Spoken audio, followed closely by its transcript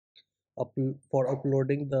For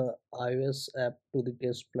uploading the iOS app to the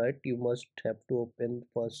TestFlight, you must have to open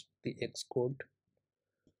first the Xcode,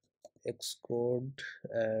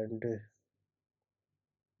 and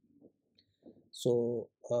so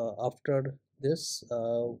after this,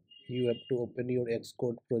 you have to open your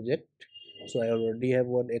Xcode project. So I already have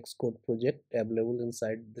one Xcode project available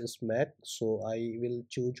inside this Mac, so I will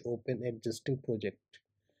choose open existing project.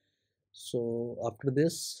 So after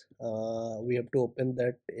this, we have to open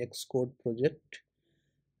that Xcode project,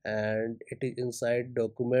 and it is inside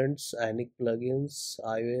documents, Anic plugins,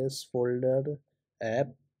 iOS folder, app,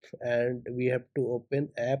 and we have to open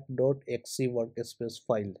app.exe workspace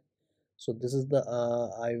file. So this is the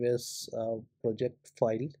iOS project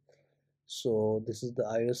file. So this is the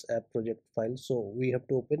iOS app project file. So we have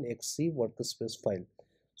to open XC workspace file.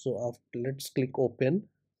 So after, let's click open.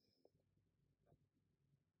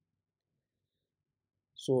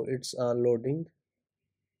 So it's loading.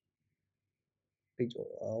 It is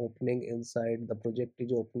opening inside the project,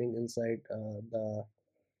 is opening inside the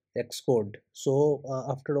Xcode. So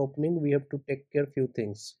after opening, we have to take care few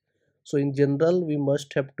things. So in general, we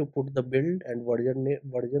must have to put the build and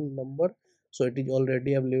version number. So it is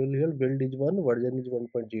already available here. Build is 1, version is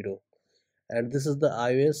 1.0, and this is the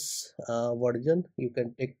iOS version. You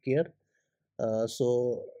can take care.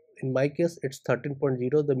 So in my case, it's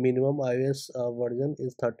 13.0. The minimum iOS version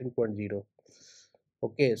is 13.0.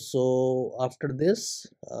 Okay, so after this,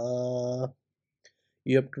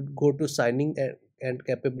 you have to go to signing and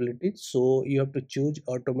capabilities. So you have to choose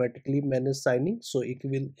automatically manage signing. So it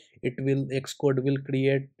will Xcode will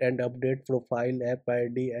create and update profile, app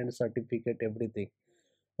ID, and certificate, everything.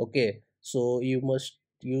 Okay, so you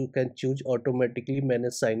can choose automatically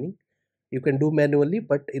manage signing. You can do manually,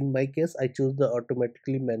 but in my case I choose the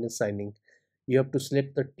automatically manage signing. You have to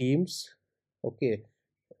select the teams. Okay,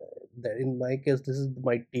 that in my case this is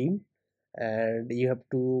my team, and you have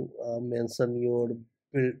to mention your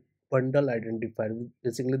build bundle identifier.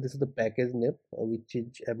 Basically this is the package name which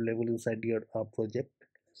is available inside your project.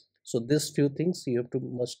 So these few things you have to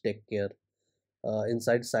must take care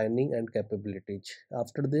inside signing and capabilities.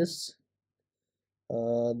 After this,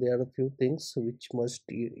 there are a few things which must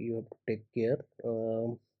you have to take care.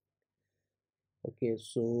 Okay,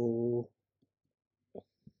 so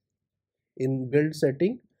in build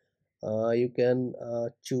setting, you can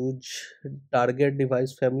choose target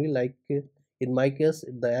device family. Like in my case,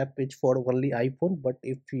 the app is for only iPhone, but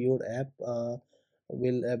if your app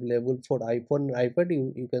will available for iPhone and iPad,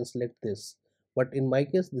 you can select this. But in my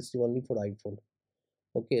case, this is only for iPhone.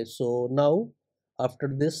 Okay, so now after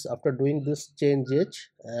this, after doing this changes,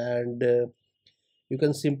 and you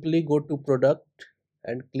can simply go to product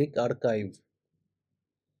and click archive.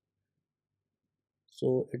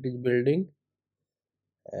 So it is building,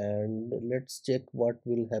 and let's check what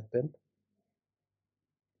will happen.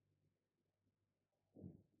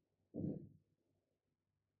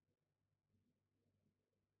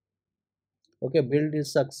 Okay, build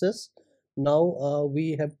is success. Now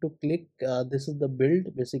we have to click, this is the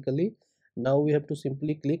build basically. Now we have to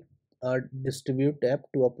simply click distribute app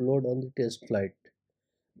to upload on the test flight.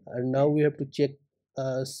 And now we have to check,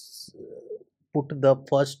 uh, put the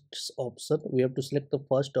first option. We have to select the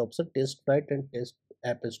first option, test flight and test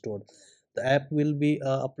app store. The app will be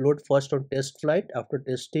upload first on test flight. After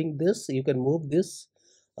testing this, you can move this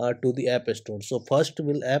to the app store. So first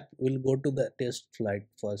will app will go to the test flight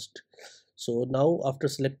first. So now after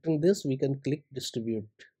selecting this, we can click distribute.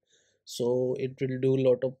 So it will do a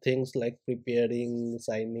lot of things like preparing,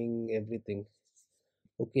 signing, everything.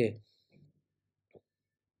 Okay,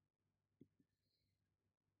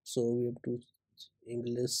 so we have to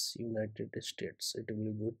English United States, it will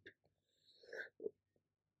be good.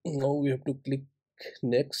 Now we have to click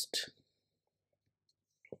next,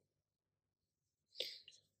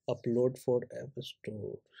 upload for app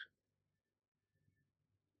store.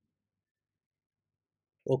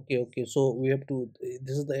 Okay, so we have to,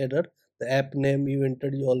 this is the error. The app name you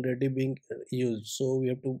entered is already being used, so we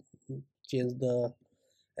have to change the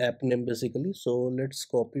app name basically. So let's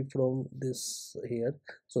copy from this here.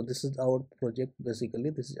 So this is our project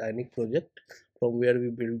basically. This is Ionic project from where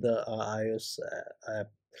we build the iOS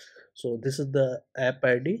app. So this is the app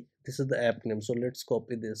ID, this is the app name. So let's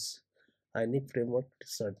copy this, Ionic framework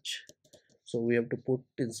search. So we have to put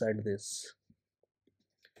inside this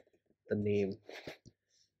the name.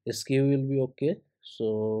 SKU will be okay.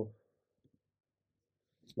 So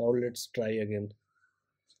now let's try again.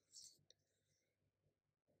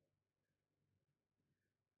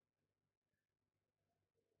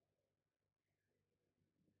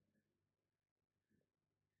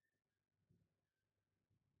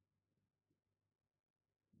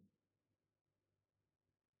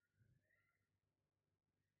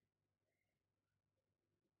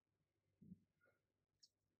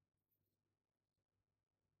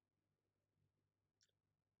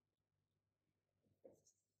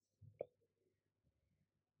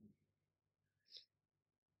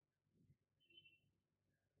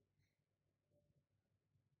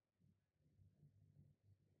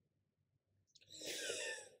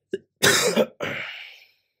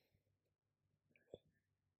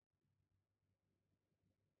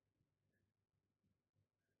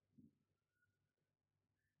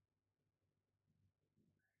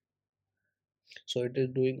 So it is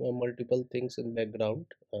doing multiple things in background,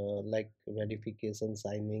 like verification,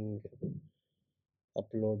 signing,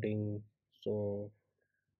 uploading. So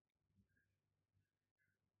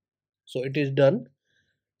so it is done.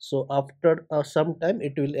 So after some time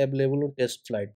it will available on test flight.